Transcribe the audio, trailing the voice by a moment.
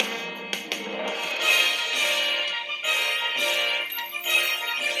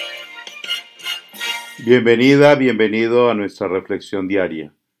Bienvenida, bienvenido a nuestra reflexión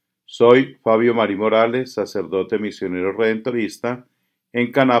diaria. Soy Fabio Marin, sacerdote misionero redentorista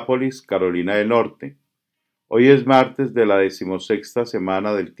en Canápolis, Carolina del Norte. Hoy es martes de la 16ª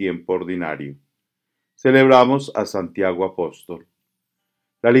semana del tiempo ordinario. Celebramos a Santiago Apóstol.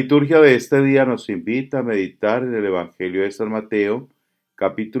 La liturgia de este día nos invita a meditar en el Evangelio de San Mateo,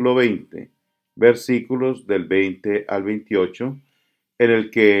 capítulo 20, versículos del 20 al 28, en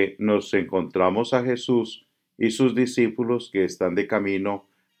el que nos encontramos a Jesús y sus discípulos que están de camino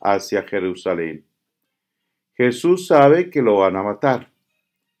hacia Jerusalén. Jesús sabe que lo van a matar.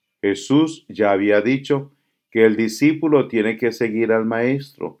 Jesús ya había dicho que el discípulo tiene que seguir al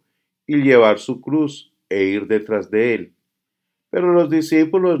Maestro y llevar su cruz e ir detrás de él. Pero los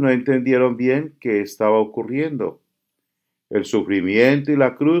discípulos no entendieron bien qué estaba ocurriendo. El sufrimiento y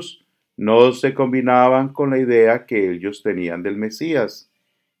la cruz no se combinaban con la idea que ellos tenían del Mesías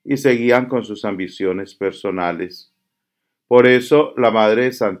y seguían con sus ambiciones personales. Por eso la madre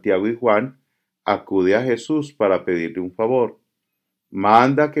de Santiago y Juan acude a Jesús para pedirle un favor.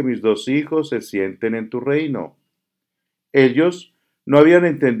 Manda que mis 2 hijos se sienten en tu reino. Ellos no habían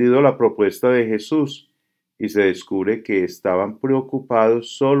entendido la propuesta de Jesús y se descubre que estaban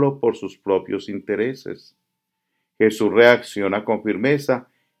preocupados solo por sus propios intereses. Jesús reacciona con firmeza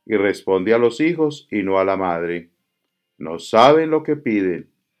y responde a los hijos y no a la madre. No saben lo que piden.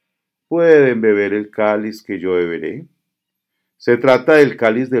 ¿Pueden beber el cáliz que yo beberé? Se trata del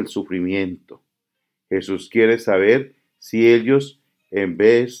cáliz del sufrimiento. Jesús quiere saber si ellos, en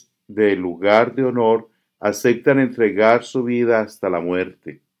vez del lugar de honor, aceptan entregar su vida hasta la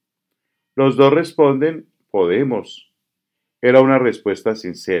muerte. Los dos responden, podemos. Era una respuesta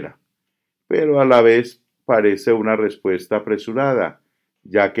sincera, pero a la vez parece una respuesta apresurada,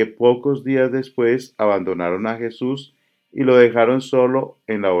 ya que pocos días después abandonaron a Jesús y lo dejaron solo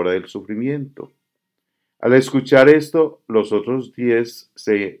en la hora del sufrimiento. Al escuchar esto, los otros 10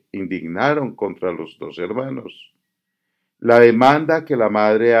 se indignaron contra los 2 hermanos. La demanda que la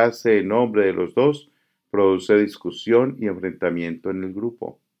madre hace en nombre de los dos produce discusión y enfrentamiento en el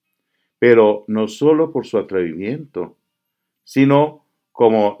grupo. Pero no solo por su atrevimiento, sino,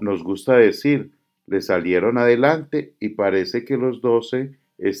 como nos gusta decir, le salieron adelante y parece que los 12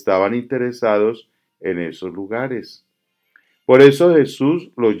 estaban interesados en esos lugares. Por eso Jesús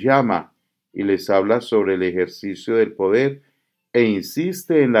los llama y les habla sobre el ejercicio del poder e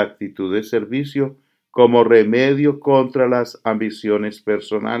insiste en la actitud de servicio como remedio contra las ambiciones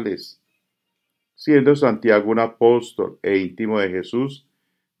personales. Siendo Santiago un apóstol e íntimo de Jesús,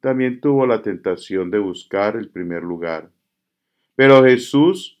 también tuvo la tentación de buscar el primer lugar. Pero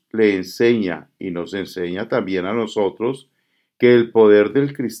Jesús le enseña y nos enseña también a nosotros que el poder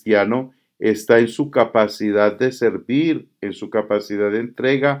del cristiano está en su capacidad de servir, en su capacidad de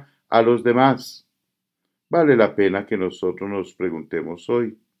entrega a los demás. Vale la pena que nosotros nos preguntemos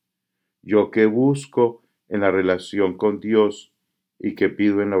hoy, ¿yo qué busco en la relación con Dios y qué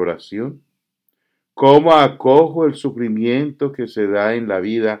pido en la oración? ¿Cómo acojo el sufrimiento que se da en la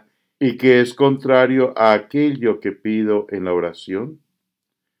vida y que es contrario a aquello que pido en la oración?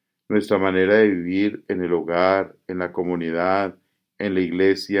 Nuestra manera de vivir en el hogar, en la comunidad, en la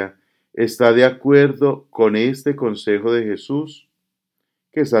iglesia, ¿está de acuerdo con este consejo de Jesús?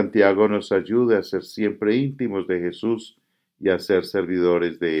 Que Santiago nos ayude a ser siempre íntimos de Jesús y a ser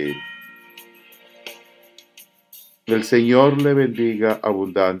servidores de Él. El Señor le bendiga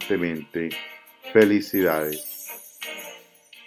abundantemente. Felicidades.